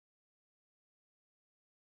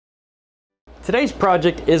Today's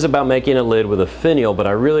project is about making a lid with a finial, but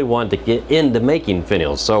I really wanted to get into making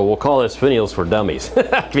finials, so we'll call this Finials for Dummies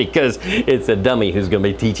because it's a dummy who's going to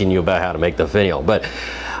be teaching you about how to make the finial. But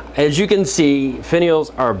as you can see,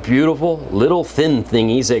 finials are beautiful little thin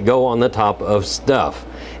thingies that go on the top of stuff,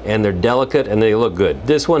 and they're delicate and they look good.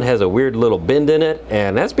 This one has a weird little bend in it,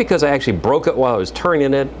 and that's because I actually broke it while I was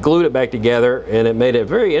turning it, glued it back together, and it made a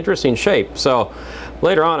very interesting shape. So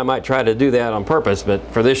later on I might try to do that on purpose, but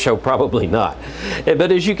for this show probably not.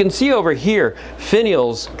 But as you can see over here,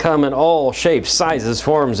 finials come in all shapes, sizes,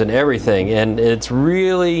 forms, and everything, and it's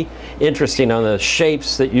really interesting on the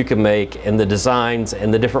shapes that you can make and the designs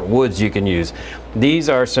and the different woods you can use. These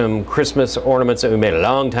are some Christmas ornaments that we made a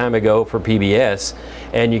long time ago for PBS,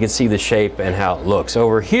 and you can see the shape and how it looks.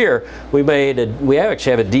 Over here we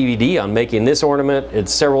actually have a DVD on making this ornament.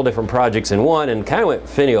 It's several different projects in one, and kind of went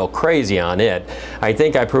finial crazy on it. I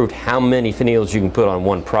think I proved how many finials you can put on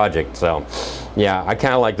one project, so yeah, I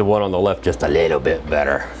kind of like the one on the left just a little bit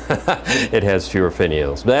better. It has fewer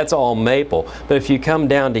finials. That's all maple, but if you come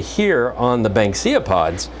down to here on the Banksia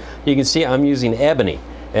pods, you can see I'm using ebony.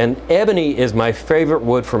 And ebony is my favorite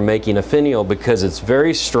wood for making a finial because it's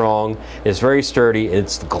very strong, it's very sturdy,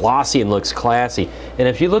 it's glossy and looks classy. And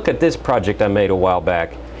if you look at this project I made a while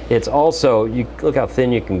back, it's also, look how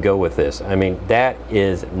thin you can go with this. I mean, that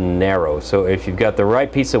is narrow. So if you've got the right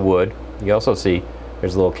piece of wood, you also see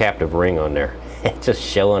there's a little captive ring on there. Just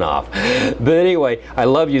showing off. But anyway, I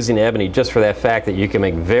love using ebony just for that fact that you can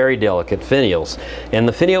make very delicate finials. And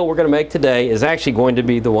the finial we're going to make today is actually going to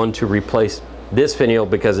be the one to replace this finial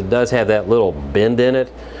because it does have that little bend in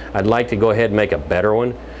it. I'd like to go ahead and make a better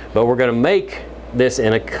one, but we're going to make this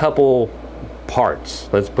in a couple parts,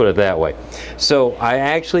 let's put it that way. So I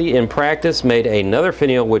actually in practice made another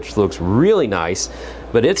finial which looks really nice,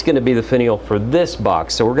 but it's going to be the finial for this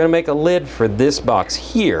box. So we're going to make a lid for this box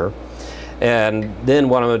here, and then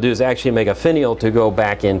what I'm going to do is actually make a finial to go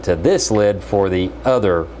back into this lid for the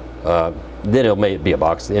other, then it'll be a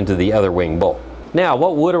box into the other wing bowl. Now,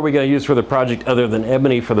 what wood are we going to use for the project other than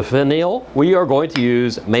ebony for the finial? We are going to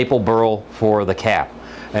use maple burl for the cap.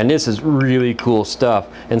 And this is really cool stuff.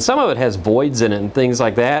 And some of it has voids in it and things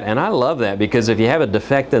like that. And I love that because if you have a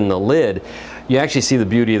defect in the lid, you actually see the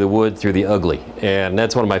beauty of the wood through the ugly. And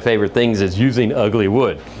that's one of my favorite things is using ugly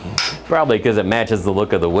wood. Probably because it matches the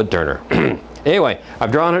look of the wood turner. Anyway,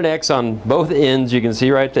 I've drawn an X on both ends, you can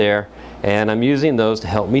see right there. And I'm using those to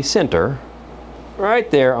help me center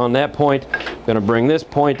right there on that point. I'm going to bring this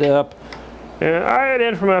point up and eye it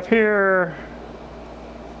in from up here.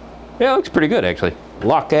 Yeah, it looks pretty good actually.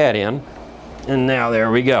 Lock that in, and now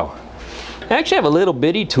there we go. I actually have a little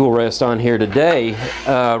bitty tool rest on here today.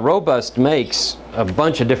 Robust makes a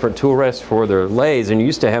bunch of different tool rests for their lathes, and you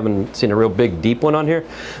used to haven't seen a real big deep one on here.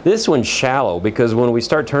 This one's shallow because when we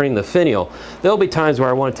start turning the finial, there'll be times where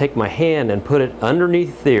I want to take my hand and put it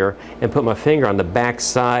underneath there and put my finger on the back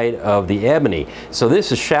side of the ebony. So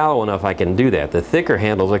this is shallow enough I can do that. The thicker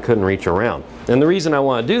handles I couldn't reach around. And the reason I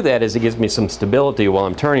want to do that is it gives me some stability while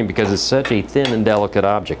I'm turning because it's such a thin and delicate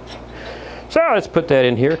object. So let's put that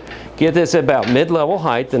in here. Get this about mid-level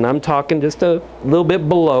height, and I'm talking just a little bit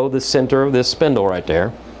below the center of this spindle right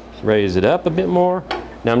there. Raise it up a bit more.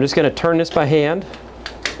 Now I'm just going to turn this by hand.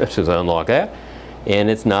 Let's just unlock that. And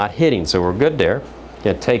it's not hitting, so we're good there.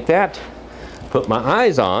 Going to take that, put my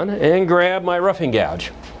eyes on, and grab my roughing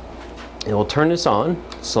gouge. And we'll turn this on,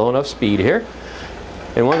 slow enough speed here.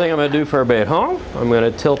 And one thing I'm going to do for everybody at home, I'm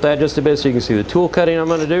going to tilt that just a bit so you can see the tool cutting I'm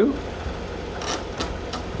going to do.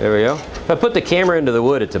 There we go. If I put the camera into the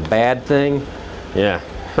wood, it's a bad thing. Yeah,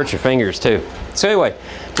 hurts your fingers too. So anyway,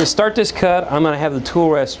 to start this cut, I'm going to have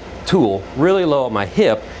the tool really low at my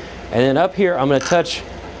hip, and then up here I'm going to touch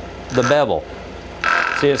the bevel.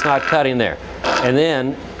 See, it's not cutting there. And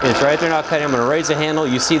then it's right there not cutting. I'm going to raise the handle.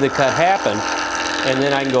 You see the cut happen, and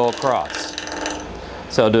then I can go across.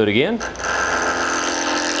 So I'll do it again,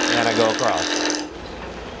 and I go across.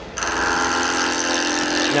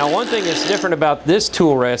 Now one thing that's different about this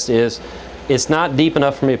tool rest is it's not deep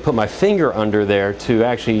enough for me to put my finger under there to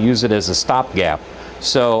actually use it as a stopgap.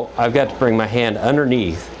 So I've got to bring my hand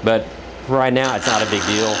underneath, but for right now it's not a big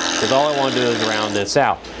deal because all I want to do is round this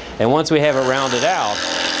out. And once we have it rounded out,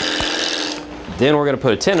 then we're going to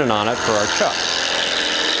put a tenon on it for our chuck.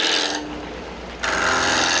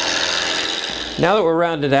 Now that we're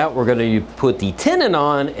rounded out, we're going to put the tenon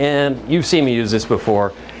on, and you've seen me use this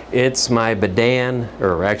before. It's my Badan,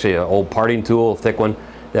 or actually an old parting tool, a thick one,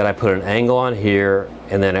 that I put an angle on here,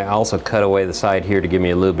 and then I also cut away the side here to give me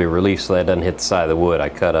a little bit of relief so that doesn't hit the side of the wood. I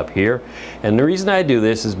cut up here. And the reason I do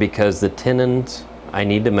this is because the tenons I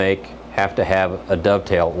need to make have to have a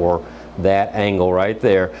dovetail or that angle right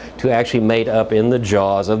there to actually mate up in the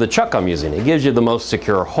jaws of the chuck I'm using. It gives you the most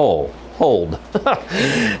secure hold.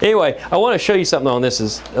 Anyway, I want to show you something on this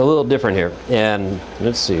is a little different here. And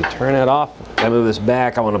let's see, turn that off. I move this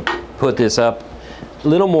back. I want to put this up a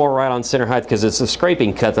little more right on center height because it's a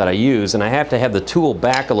scraping cut that I use, and I have to have the tool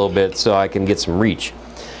back a little bit so I can get some reach.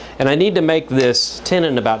 And I need to make this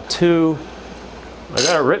tenon about 2, I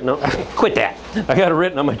got it written on, quit that. I got it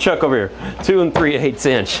written on my chuck over here, 2 3/8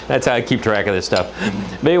 inch. That's how I keep track of this stuff.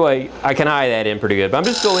 But anyway, I can eye that in pretty good. But I'm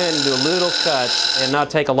just going in and do little cuts and not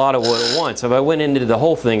take a lot of wood at once. If I went into the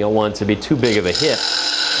whole thing at once, it'd be too big of a hit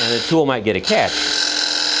and the tool might get a catch.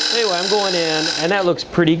 Anyway, I'm going in and that looks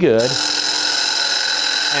pretty good.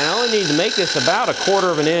 And I only need to make this about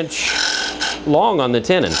 1/4 inch long on the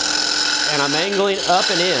tenon. And I'm angling up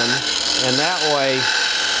and in, and that way,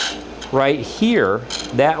 right here,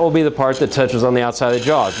 that will be the part that touches on the outside of the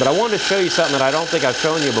jaws. But I wanted to show you something that I don't think I've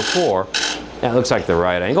shown you before. That looks like the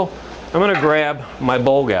right angle. I'm going to grab my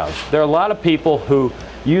bowl gouge. There are a lot of people who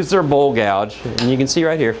use their bowl gouge, and you can see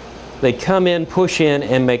right here, they come in, push in,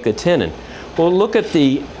 and make the tenon. Well, look at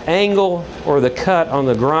the angle or the cut on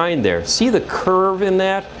the grind there. See the curve in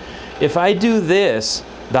that? If I do this,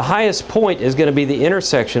 the highest point is going to be the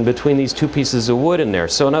intersection between these two pieces of wood in there.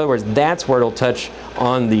 So in other words, that's where it'll touch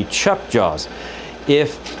on the chuck jaws.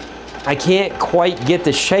 If I can't quite get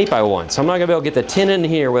the shape I want, so I'm not going to be able to get the tenon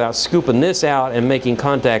here without scooping this out and making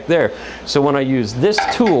contact there. So when I use this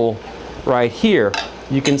tool right here,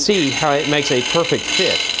 you can see how it makes a perfect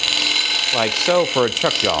fit, like so, for a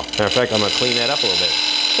chuck jaw. Matter of fact, I'm going to clean that up a little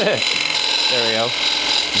bit. There we go.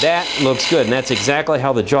 That looks good, and that's exactly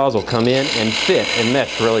how the jaws will come in and fit and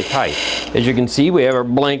mesh really tight. As you can see, we have our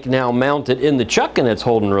blank now mounted in the chuck, and it's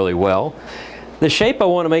holding really well. The shape I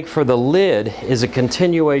want to make for the lid is a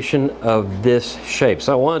continuation of this shape.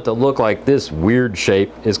 So I want it to look like this weird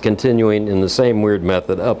shape is continuing in the same weird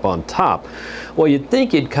method up on top. Well, you'd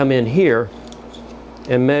think you'd come in here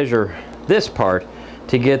and measure this part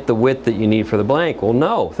to get the width that you need for the blank. Well,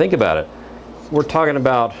 no, think about it. We're talking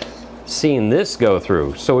about seeing this go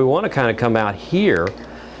through. So we want to kind of come out here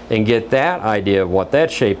and get that idea of what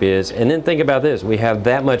that shape is, and then think about this. We have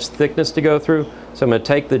that much thickness to go through, so I'm going to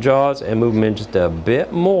take the jaws and move them in just a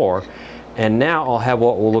bit more, and now I'll have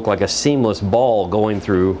what will look like a seamless ball going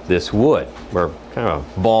through this wood, or kind of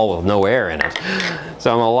a ball with no air in it.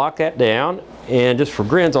 So I'm going to lock that down, and just for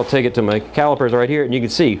grins, I'll take it to my calipers right here, and you can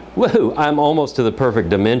see, woohoo, I'm almost to the perfect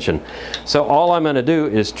dimension. So all I'm going to do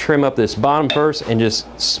is trim up this bottom first and just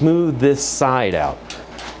smooth this side out.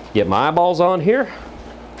 Get my eyeballs on here,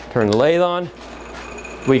 turn the lathe on.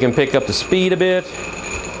 We can pick up the speed a bit.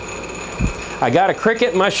 I got a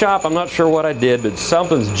cricket in my shop. I'm not sure what I did, but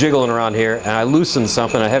something's jiggling around here, and I loosened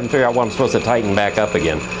something. I haven't figured out what I'm supposed to tighten back up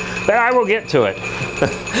again. But I will get to it.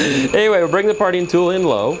 Anyway, we'll bring the parting tool in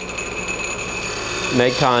low.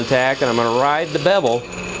 Make contact, and I'm going to ride the bevel.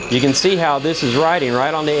 You can see how this is riding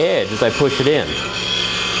right on the edge as I push it in.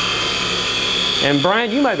 And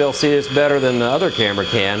Brian, you might be able to see this better than the other camera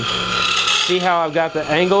can. See how I've got the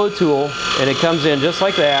angle of the tool, and it comes in just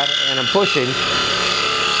like that, and I'm pushing,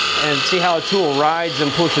 and see how the tool rides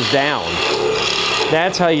and pushes down.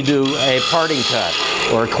 That's how you do a parting cut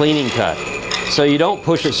or a cleaning cut. So you don't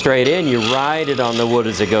push it straight in, you ride it on the wood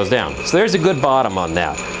as it goes down. So there's a good bottom on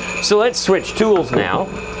that. So let's switch tools now.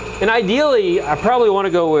 And ideally, I probably want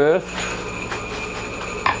to go with,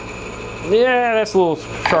 yeah, that's a little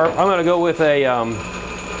sharp. I'm going to go with a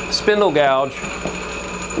spindle gouge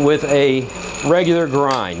with a regular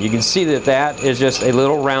grind. You can see that that is just a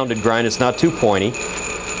little rounded grind. It's not too pointy.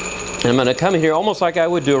 And I'm going to come in here almost like I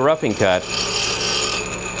would do a roughing cut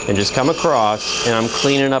and just come across, and I'm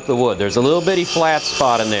cleaning up the wood. There's a little bitty flat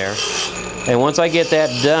spot in there. And once I get that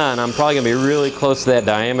done, I'm probably going to be really close to that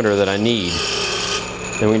diameter that I need.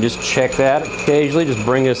 And we can just check that occasionally, just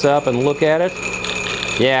bring this up and look at it.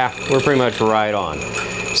 Yeah, we're pretty much right on.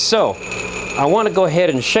 So, I want to go ahead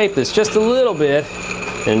and shape this just a little bit.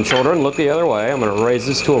 And children, look the other way. I'm going to raise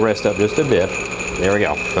this tool rest up just a bit. There we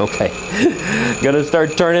go. Okay. Going to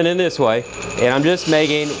start turning in this way. And I'm just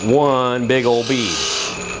making one big old bead.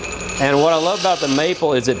 And what I love about the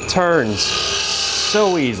maple is it turns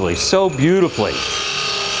so easily, so beautifully.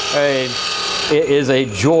 It is a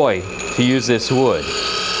joy to use this wood.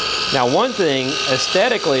 Now, one thing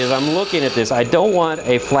aesthetically, as I'm looking at this, I don't want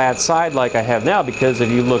a flat side like I have now, because if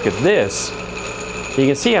you look at this, you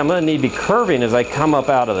can see I'm going to need to be curving as I come up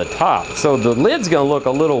out of the top. So the lid's going to look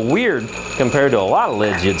a little weird compared to a lot of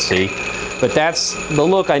lids you'd see, but that's the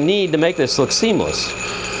look I need to make this look seamless.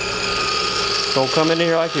 So I'll come in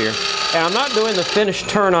here like here. And I'm not doing the finished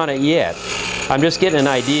turn on it yet. I'm just getting an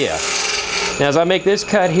idea. Now as I make this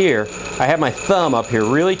cut here, I have my thumb up here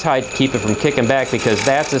really tight to keep it from kicking back, because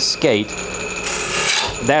that's a skate.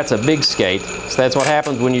 That's a big skate. So that's what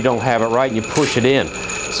happens when you don't have it right and you push it in.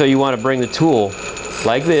 So you want to bring the tool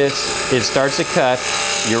like this. It starts to cut,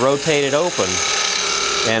 you rotate it open,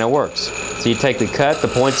 and it works. So you take the cut, the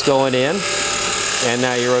point's going in, and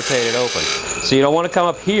now you rotate it open. So you don't want to come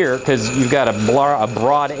up here because you've got a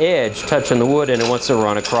broad edge touching the wood and it wants to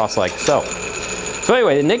run across like so. So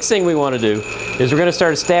anyway, the next thing we want to do is we're going to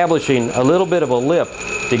start establishing a little bit of a lip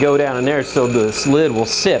to go down in there so the lid will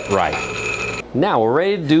sit right. Now we're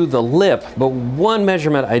ready to do the lip, but one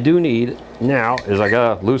measurement I do need now is I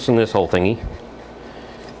gotta loosen this whole thingy.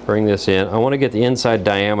 Bring this in. I want to get the inside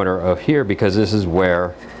diameter of here because this is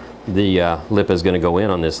where the lip is going to go in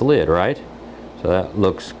on this lid, right? So that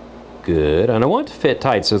looks good. And I want it to fit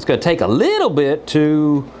tight, so it's going to take a little bit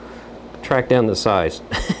to track down the size.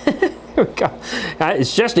 Here we go.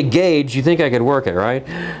 It's just a gauge. You think I could work it, right?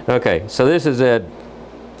 Okay, so this is a,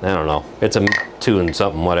 I don't know, it's a 2 and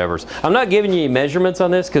something, whatever. I'm not giving you any measurements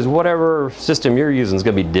on this because whatever system you're using is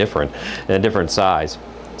going to be different and a different size.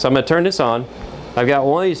 So I'm going to turn this on. I've got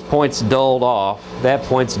one of these points dulled off. That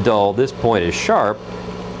point's dull. This point is sharp.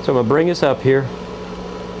 So I'm going to bring this up here,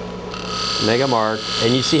 make a mark,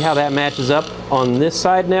 and you see how that matches up on this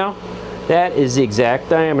side now? That is the exact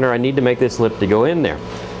diameter I need to make this lip to go in there.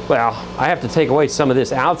 Well, I have to take away some of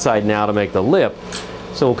this outside now to make the lip.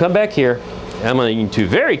 So we'll come back here. I'm going to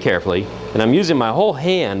very carefully, and I'm using my whole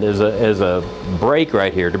hand as a brake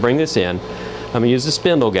right here to bring this in. I'm going to use the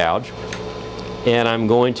spindle gouge, and I'm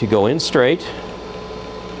going to go in straight,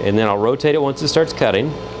 and then I'll rotate it once it starts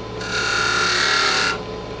cutting.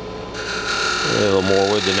 A little more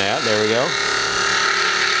wood than that, there we go.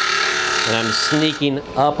 And I'm sneaking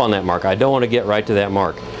up on that mark. I don't want to get right to that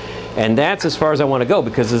mark. And that's as far as I want to go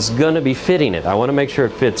because it's going to be fitting it. I want to make sure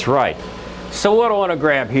it fits right. So what do I want to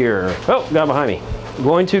grab here? Oh, got behind me. I'm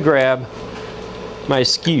going to grab my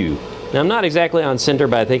skew. Now I'm not exactly on center,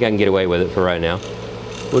 but I think I can get away with it for right now.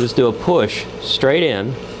 We'll just do a push straight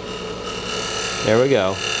in. There we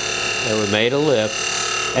go. And we made a lip.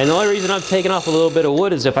 And the only reason I'm taking off a little bit of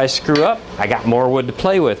wood is if I screw up, I got more wood to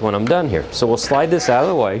play with when I'm done here. So we'll slide this out of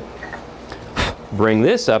the way, bring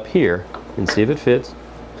this up here, and see if it fits.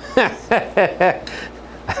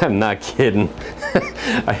 I'm not kidding.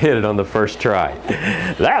 I hit it on the first try.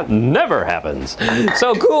 That never happens.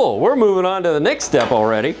 So cool, we're moving on to the next step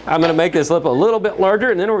already. I'm gonna make this lip a little bit larger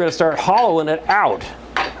and then we're gonna start hollowing it out.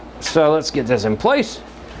 So let's get this in place.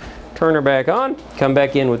 Turn her back on, come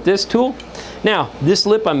back in with this tool. Now, this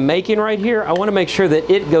lip I'm making right here, I want to make sure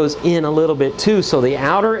that it goes in a little bit too, so the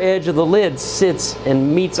outer edge of the lid sits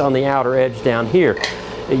and meets on the outer edge down here.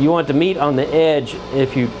 You want to meet on the edge.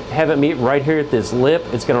 If you have it meet right here at this lip,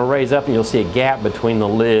 it's going to raise up and you'll see a gap between the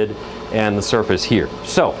lid and the surface here.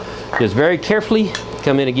 So, just very carefully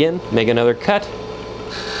come in again, make another cut.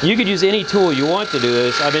 You could use any tool you want to do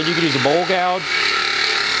this. I mean, you could use a bowl gouge.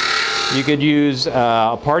 You could use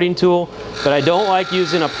a parting tool, but I don't like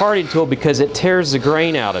using a parting tool because it tears the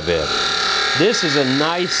grain out of it. This is a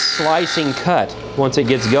nice slicing cut once it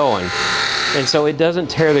gets going, and so it doesn't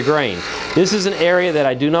tear the grain. This is an area that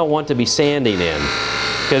I do not want to be sanding in,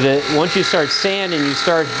 because once you start sanding, you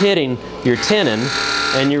start hitting your tenon,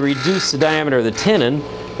 and you reduce the diameter of the tenon,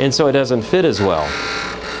 and so it doesn't fit as well.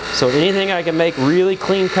 So anything I can make really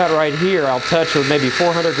clean cut right here, I'll touch with maybe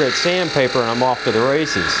 400 grit sandpaper, and I'm off to the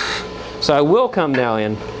races. So I will come now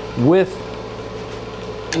in with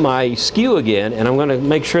my skew again, and I'm going to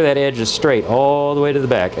make sure that edge is straight all the way to the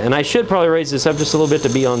back. And I should probably raise this up just a little bit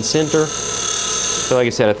to be on center. So like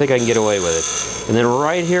I said, I think I can get away with it. And then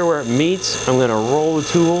right here where it meets, I'm going to roll the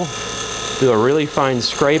tool, do a really fine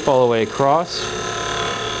scrape all the way across.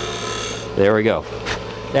 There we go.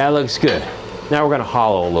 That looks good. Now we're going to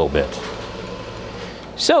hollow a little bit.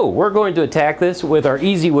 So we're going to attack this with our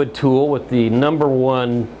Easy Wood tool with the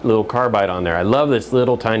 #1 little carbide on there. I love this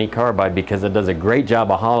little tiny carbide because it does a great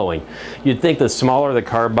job of hollowing. You'd think the smaller the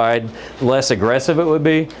carbide, the less aggressive it would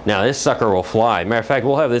be. Now this sucker will fly. Matter of fact,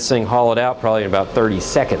 we'll have this thing hollowed out probably in about 30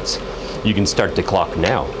 seconds. You can start the clock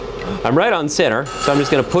now. I'm right on center, so I'm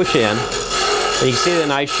just going to push in. And you can see the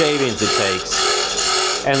nice shavings it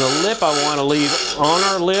takes. And the lip I want to leave on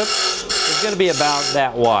our lip is going to be about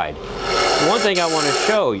that wide. One thing I want to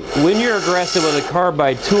show you, when you're aggressive with a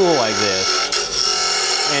carbide tool like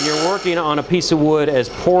this, and you're working on a piece of wood as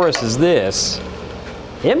porous as this,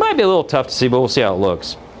 it might be a little tough to see, but we'll see how it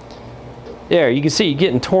looks. There, you can see you're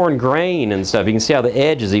getting torn grain and stuff. You can see how the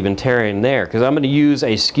edge is even tearing there, because I'm going to use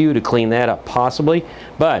a skew to clean that up possibly,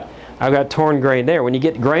 but I've got torn grain there. When you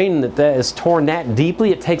get grain that is torn that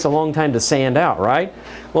deeply, it takes a long time to sand out, right?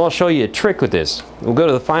 Well, I'll show you a trick with this. We'll go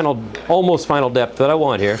to the final, almost final depth that I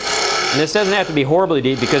want here. And this doesn't have to be horribly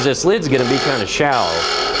deep because this lid's going to be kind of shallow.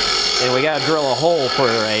 And we got to drill a hole for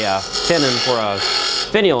a tenon for a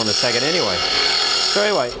finial in a second anyway. So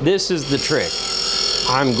anyway, this is the trick.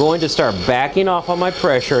 I'm going to start backing off on my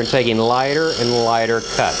pressure and taking lighter and lighter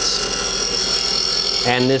cuts.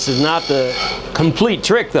 And this is not the complete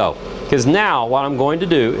trick though, because now what I'm going to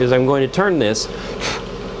do is I'm going to turn this,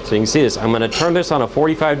 so you can see this, I'm going to turn this on a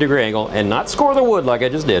 45-degree angle and not score the wood like I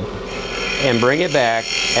just did, and bring it back,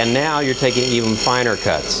 and now you're taking even finer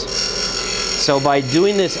cuts. So by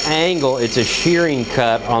doing this angle, it's a shearing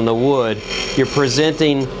cut on the wood. You're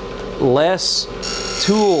presenting less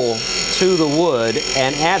tool to the wood,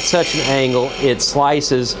 and at such an angle, it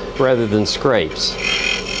slices rather than scrapes.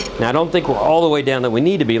 Now, I don't think we're all the way down that we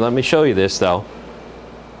need to be. Let me show you this, though.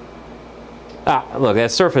 Look,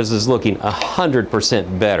 that surface is looking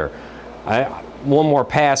 100% better. One more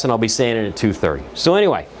pass, and I'll be sanding at 230. So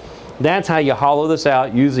anyway, that's how you hollow this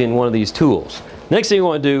out using one of these tools. Next thing you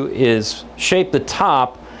want to do is shape the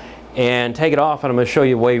top and take it off, and I'm going to show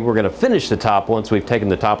you the way we're going to finish the top once we've taken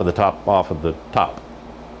the top off of the top.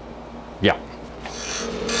 Yeah.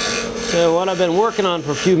 So what I've been working on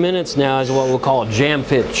for a few minutes now is what we'll call a jam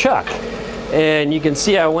fit chuck. And you can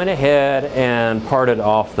see I went ahead and parted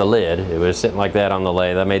off the lid. It was sitting like that on the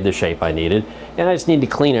lathe. I made the shape I needed, and I just need to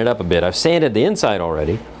clean it up a bit. I've sanded the inside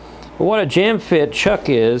already. But what a jam fit chuck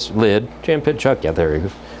is, jam fit chuck, yeah, there you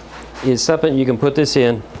go, is something you can put this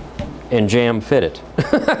in and jam fit it.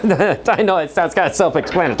 I know it sounds kind of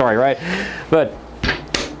self-explanatory, right? But,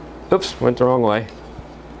 oops, went the wrong way.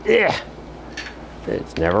 Yeah,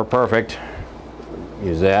 it's never perfect.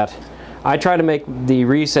 Use that. I try to make the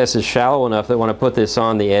recesses shallow enough that when I put this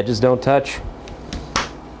on, the edges don't touch.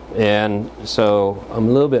 And so I'm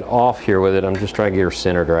a little bit off here with it. I'm just trying to get her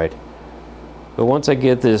centered right. But once I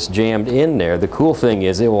get this jammed in there, the cool thing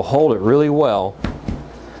is it will hold it really well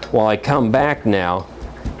while I come back now.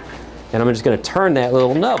 And I'm just going to turn that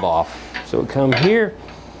little nub off. So it'll come here,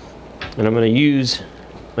 and I'm going to use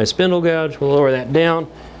my spindle gouge. We'll lower that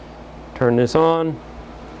down, turn this on.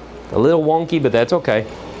 A little wonky, but that's okay.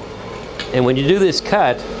 And when you do this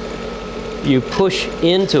cut, you push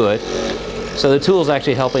into it, so the tool is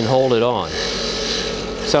actually helping hold it on.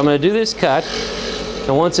 So I'm going to do this cut,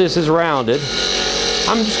 and once this is rounded,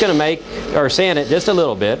 I'm just going to make, or sand it just a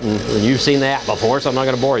little bit, and you've seen that before, so I'm not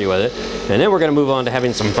going to bore you with it. And then we're going to move on to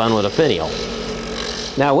having some fun with a finial.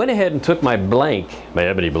 Now I went ahead and took my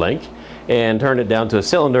ebony blank, and turned it down to a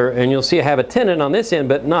cylinder, and you'll see I have a tenon on this end,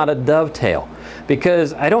 but not a dovetail,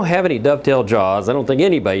 because I don't have any dovetail jaws. I don't think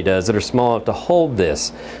anybody does that are small enough to hold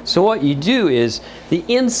this. So what you do is the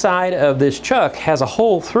inside of this chuck has a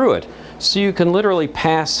hole through it, so you can literally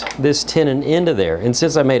pass this tenon into there. And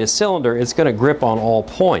since I made a cylinder, it's going to grip on all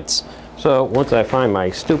points. So once I find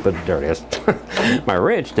my there it is, my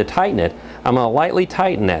wrench to tighten it, I'm going to lightly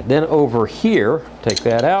tighten that. Then over here, take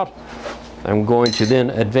that out, I'm going to then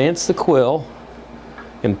advance the quill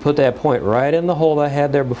and put that point right in the hole that I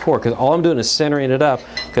had there before, because all I'm doing is centering it up,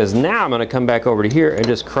 because now I'm going to come back over to here and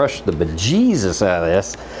just crush the bejesus out of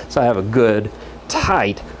this so I have a good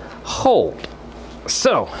tight hold.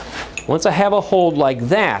 So once I have a hold like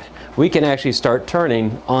that, we can actually start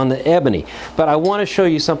turning on the ebony. But I want to show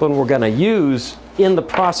you something we're going to use in the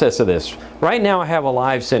process of this. Right now I have a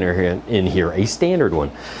live center here in here, a standard one.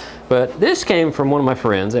 But this came from one of my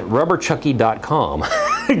friends at rubberchucky.com.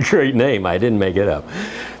 Great name, I didn't make it up.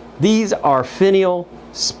 These are finial,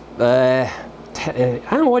 I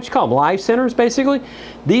don't know what you call them, live centers basically.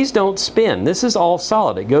 These don't spin. This is all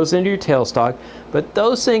solid. It goes into your tailstock. But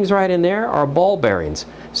those things right in there are ball bearings.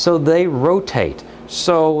 So they rotate.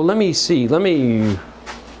 So let me see, you'd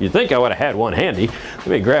think I would have had one handy. Let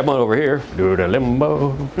me grab one over here. Do the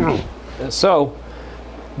limbo. So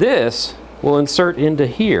this will insert into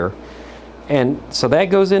here, and so that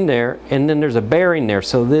goes in there, and then there's a bearing there,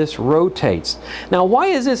 so this rotates. Now why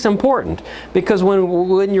is this important? Because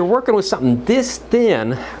when you're working with something this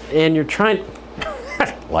thin and you're trying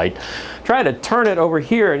to turn it over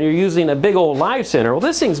here and you're using a big old live center, well,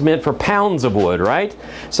 this thing's meant for pounds of wood, right?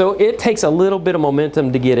 So it takes a little bit of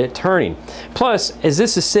momentum to get it turning. Plus, as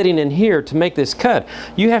this is sitting in here to make this cut,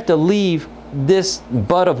 you have to leave this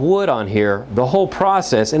butt of wood on here the whole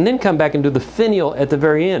process, and then come back and do the finial at the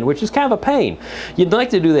very end, which is kind of a pain. You'd like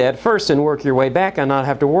to do that first and work your way back and not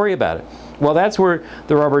have to worry about it. Well, that's where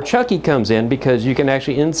the rubber chucky comes in, because you can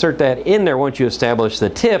actually insert that in there once you establish the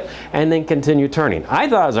tip and then continue turning. I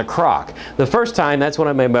thought it was a crock. The first time, that's when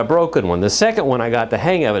I made my broken one. The second one, I got the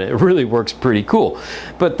hang of it. It really works pretty cool.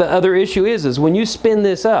 But the other issue is when you spin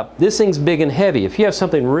this up, this thing's big and heavy. If you have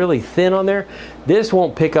something really thin on there, this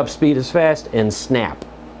won't pick up speed as fast and snap.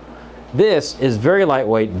 This is very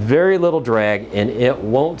lightweight, very little drag, and it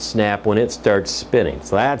won't snap when it starts spinning.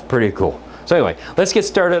 So that's pretty cool. So anyway, let's get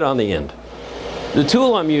started on the end. The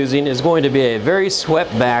tool I'm using is going to be a very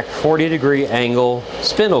swept back 40-degree angle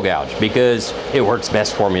spindle gouge, because it works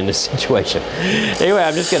best for me in this situation. Anyway,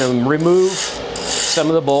 I'm just going to remove some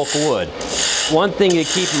of the bulk wood. One thing to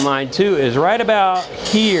keep in mind too is right about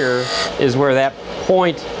here is where that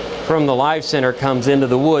point from the live center comes into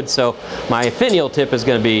the wood, so my finial tip is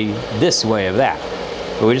going to be this way of that.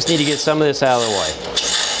 But we just need to get some of this out of the way.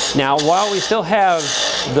 Now, while we still have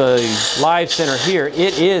the live center here,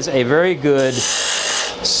 it is a very good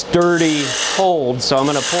sturdy hold, so I'm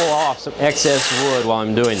going to pull off some excess wood while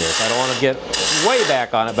I'm doing this. I don't want to get way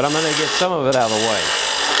back on it, but I'm going to get some of it out of the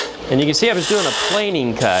way. And you can see I was doing a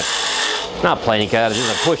planing cut. Not planing cut, it's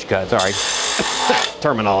just a push cut, sorry.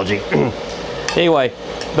 Terminology. Anyway,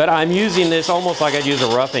 but I'm using this almost like I'd use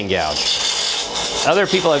a roughing gouge. Other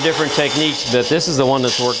people have different techniques, but this is the one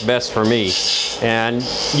that's worked best for me. And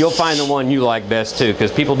you'll find the one you like best too,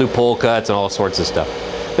 because people do pull cuts and all sorts of stuff.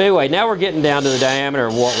 But anyway, now we're getting down to the diameter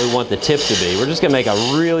of what we want the tip to be. We're just going to make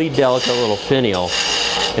a really delicate little finial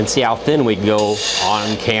and see how thin we can go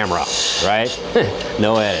on camera, right?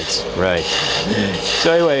 No edits, right.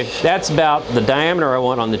 So anyway, that's about the diameter I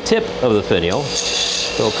want on the tip of the finial.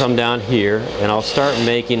 So it'll come down here, and I'll start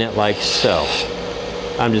making it like so.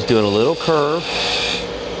 I'm just doing a little curve.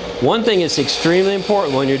 One thing that's extremely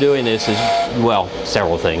important when you're doing this is, well,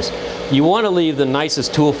 several things. You want to leave the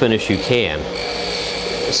nicest tool finish you can.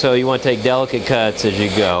 So you want to take delicate cuts as you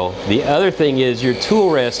go. The other thing is your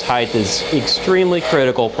tool rest height is extremely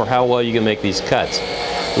critical for how well you can make these cuts.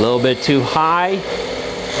 A little bit too high,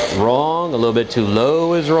 wrong. A little bit too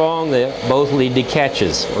low is wrong. They both lead to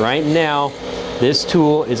catches. Right now, this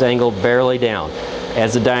tool is angled barely down.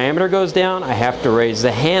 As the diameter goes down, I have to raise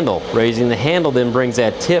the handle. Raising the handle then brings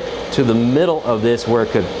that tip to the middle of this where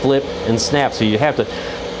it could flip and snap. So you have to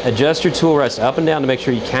adjust your tool rest up and down to make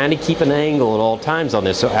sure you kind of keep an angle at all times on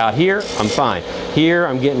this. So out here, I'm fine. Here,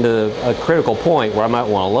 I'm getting to a critical point where I might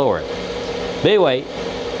want to lower it. But anyway,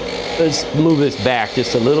 let's move this back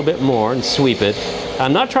just a little bit more and sweep it.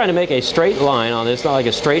 I'm not trying to make a straight line on this, not like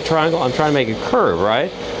a straight triangle. I'm trying to make a curve,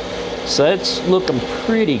 right? So that's looking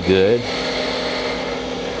pretty good.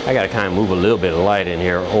 I got to kind of move a little bit of light in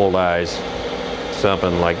here, old eyes,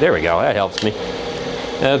 something like, there we go, that helps me.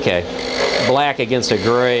 Okay, black against a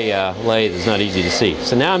gray lathe is not easy to see.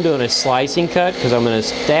 So now I'm doing a slicing cut because I'm going to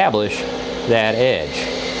establish that edge.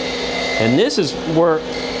 And this is where,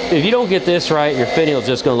 if you don't get this right, your finial is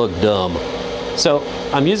just going to look dumb. So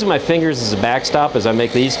I'm using my fingers as a backstop as I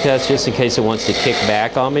make these cuts just in case it wants to kick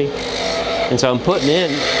back on me. And so I'm putting in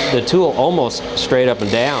the tool almost straight up and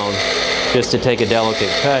down just to take a delicate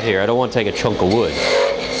cut here. I don't want to take a chunk of wood.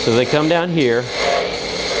 So they come down here.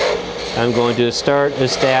 I'm going to start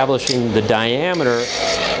establishing the diameter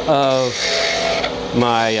of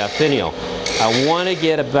my finial. I want to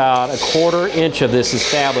get about a 1/4 inch of this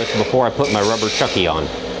established before I put my rubber chucky on.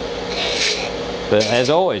 But as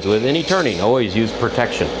always, with any turning, always use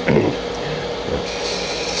protection.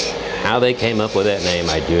 How they came up with that name,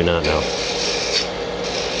 I do not know.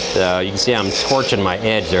 So you can see I'm torching my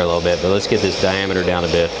edge there a little bit, but let's get this diameter down a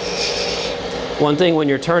bit. One thing when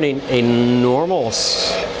you're turning a normal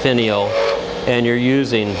finial and you're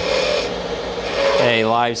using a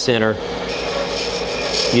live center,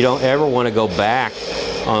 you don't ever want to go back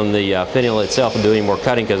on the finial itself and do any more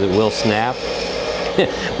cutting because it will snap.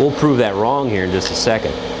 We'll prove that wrong here in just a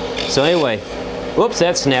second. So anyway, whoops,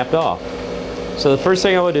 that snapped off. So the first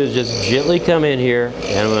thing I want to do is just gently come in here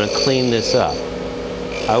and I'm going to clean this up.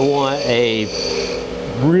 I want a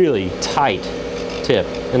really tight tip.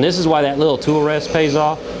 And this is why that little tool rest pays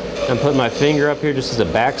off. I'm putting my finger up here just as a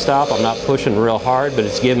backstop. I'm not pushing real hard, but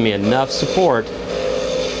it's giving me enough support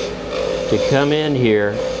to come in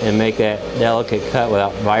here and make that delicate cut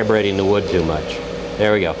without vibrating the wood too much.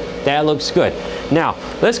 There we go. That looks good. Now,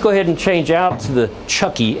 let's go ahead and change out to the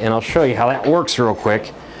chucky, and I'll show you how that works real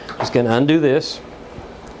quick. Just going to undo this,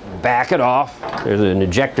 back it off. There's an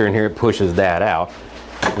ejector in here that pushes that out.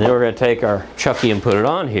 And then we're going to take our chucky and put it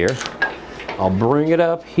on here. I'll bring it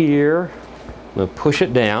up here. I'm going to push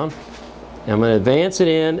it down. I'm going to advance it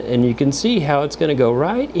in, and you can see how it's going to go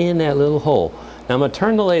right in that little hole. Now I'm going to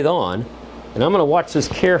turn the lathe on, and I'm going to watch this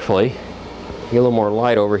carefully get a little more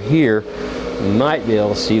light over here. You might be able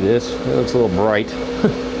to see this. It looks a little bright.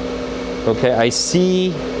 Okay, I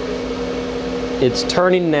see it's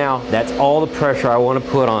turning now. That's all the pressure I want to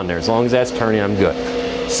put on there. As long as that's turning, I'm good.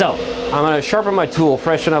 So I'm going to sharpen my tool,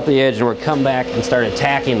 freshen up the edge, and we'll come back and start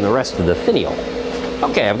attacking the rest of the finial.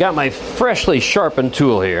 Okay, I've got my freshly sharpened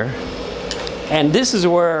tool here. And this is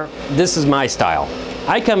my style.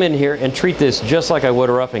 I come in here and treat this just like I would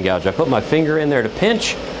a roughing gouge. I put my finger in there to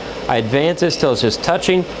pinch, I advance this till it's just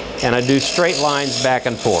touching, and I do straight lines back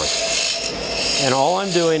and forth. And all I'm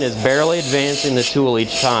doing is barely advancing the tool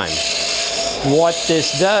each time. What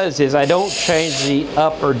this does is I don't change the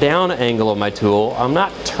up or down angle of my tool. I'm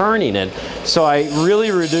not turning it, so I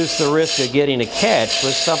really reduce the risk of getting a catch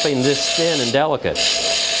with something this thin and delicate.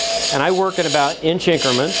 And I work in about inch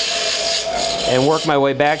increments and work my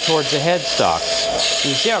way back towards the headstock.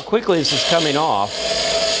 You see how quickly this is coming off,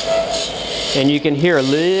 and you can hear a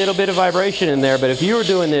little bit of vibration in there, but if you were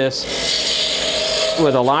doing this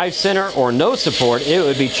with a live center or no support, it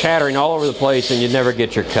would be chattering all over the place and you'd never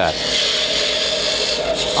get your cut.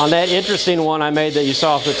 On that interesting one I made that you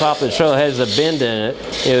saw off the top that show has a bend in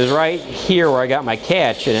it, it was right here where I got my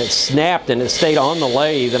catch, and it snapped and it stayed on the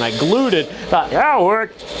lathe, and I glued it, thought, that'll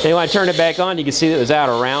work. And when I turned it back on, you can see that it was out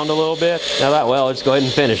around a little bit. And I thought, well, let's go ahead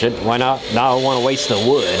and finish it. Why not? Now I want to waste the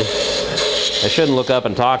wood. I shouldn't look up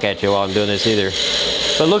and talk at you while I'm doing this either.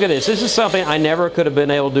 But look at this. This is something I never could have been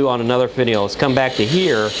able to do on another finial. It's come back to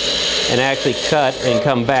here and actually cut and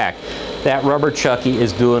come back. That rubber chucky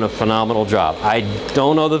is doing a phenomenal job. I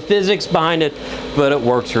don't know the physics behind it, but it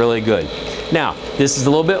works really good. Now, this is a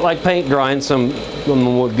little bit like paint drying. It's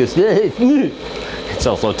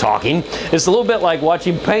also talking. It's a little bit like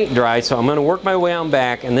watching paint dry, so I'm going to work my way on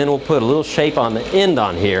back, and then we'll put a little shape on the end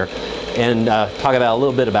on here and talk about a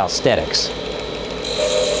little bit about aesthetics.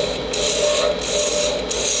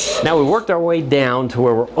 Now we worked our way down to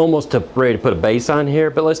where we're almost ready to put a base on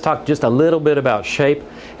here, but let's talk just a little bit about shape.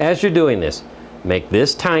 As you're doing this, make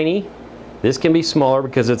this tiny. This can be smaller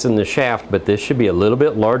because it's in the shaft, but this should be a little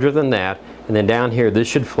bit larger than that. And then down here, this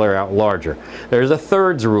should flare out larger. There's a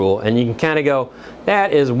thirds rule, and you can kind of go,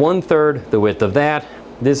 that is 1/3 the width of that.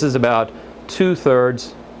 This is about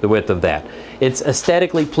 2/3 the width of that. It's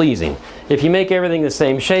aesthetically pleasing. If you make everything the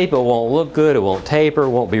same shape, it won't look good, it won't taper, it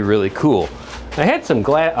won't be really cool. I had some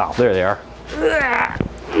oh, there they are.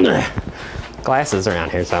 Glasses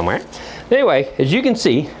around here somewhere. Anyway, as you can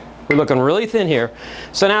see, we're looking really thin here.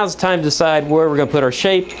 So now it's time to decide where we're gonna put our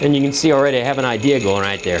shape, and you can see already I have an idea going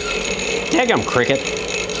right there. Daggum cricket.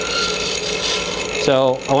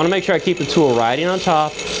 So I wanna make sure I keep the tool riding on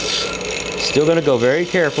top. Still gonna go very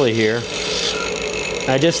carefully here.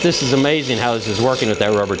 This is amazing how this is working with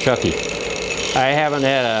that rubber chucky. I haven't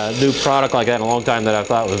had a new product like that in a long time that I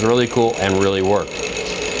thought was really cool and really worked.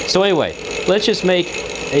 So anyway, let's just make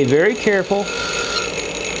a very careful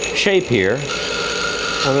shape here.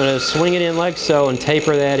 I'm going to swing it in like so and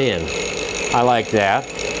taper that in. I like that.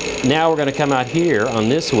 Now we're going to come out here on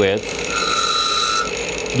this width,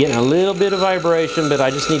 getting a little bit of vibration, but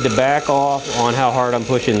I just need to back off on how hard I'm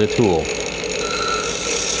pushing the tool.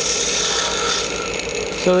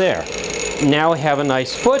 So there. Now we have a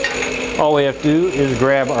nice foot. All we have to do is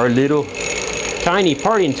grab our little tiny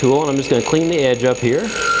parting tool, and I'm just going to clean the edge up here,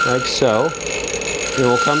 like so. Then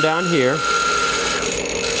we'll come down here.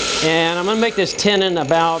 And I'm going to make this tenon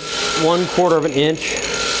about 1/4 of an inch.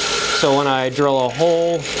 So when I drill a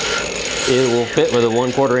hole, it will fit with a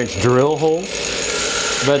 1/4 inch drill hole.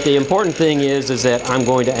 But the important thing is that I'm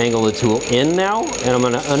going to angle the tool in now, and I'm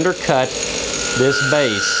going to undercut this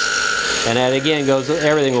base. And that again goes with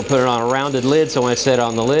everything. We'll put it on a rounded lid, so when I set it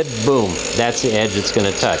on the lid, boom, that's the edge it's going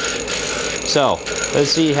to touch. So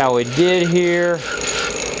let's see how we did here.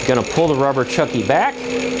 Going to pull the rubber chucky back.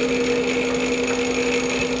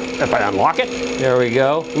 If I unlock it, there we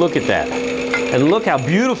go. Look at that. And look how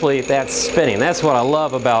beautifully that's spinning. That's what I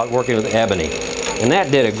love about working with ebony. And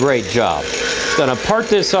that did a great job. Going to part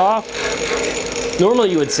this off.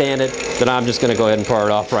 Normally you would sand it, but I'm just going to go ahead and part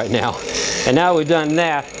it off right now. And now we've done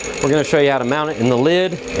that, we're going to show you how to mount it in the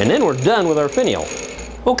lid, and then we're done with our finial.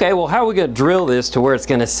 Okay, well, how are we going to drill this to where it's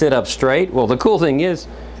going to sit up straight? Well, the cool thing is,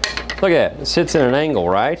 look at that, it sits in an angle,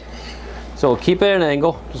 right? So we'll keep it at an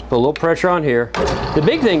angle, just put a little pressure on here. The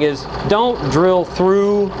big thing is, don't drill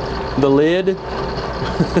through the lid.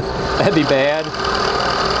 That'd be bad.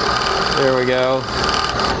 There we go.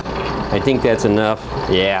 I think that's enough.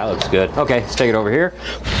 Yeah, looks good. Okay, let's take it over here.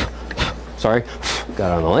 Sorry,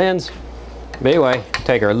 got on the lens. But anyway,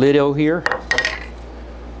 take our lid over here,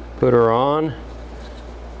 put her on.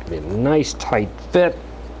 Be a nice tight fit.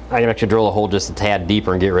 I can actually drill a hole just a tad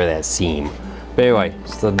deeper and get rid of that seam. But anyway,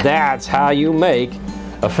 so that's how you make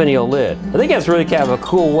a finial lid. I think that's really kind of a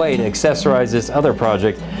cool way to accessorize this other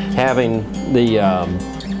project, having the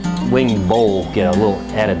wing bowl get a little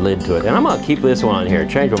added lid to it. And I'm gonna keep this one on here,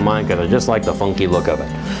 change my mind because I just like the funky look of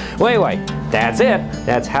it. Well, anyway, that's it.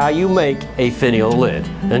 That's how you make a finial lid.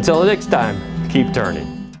 Until next time, keep turning.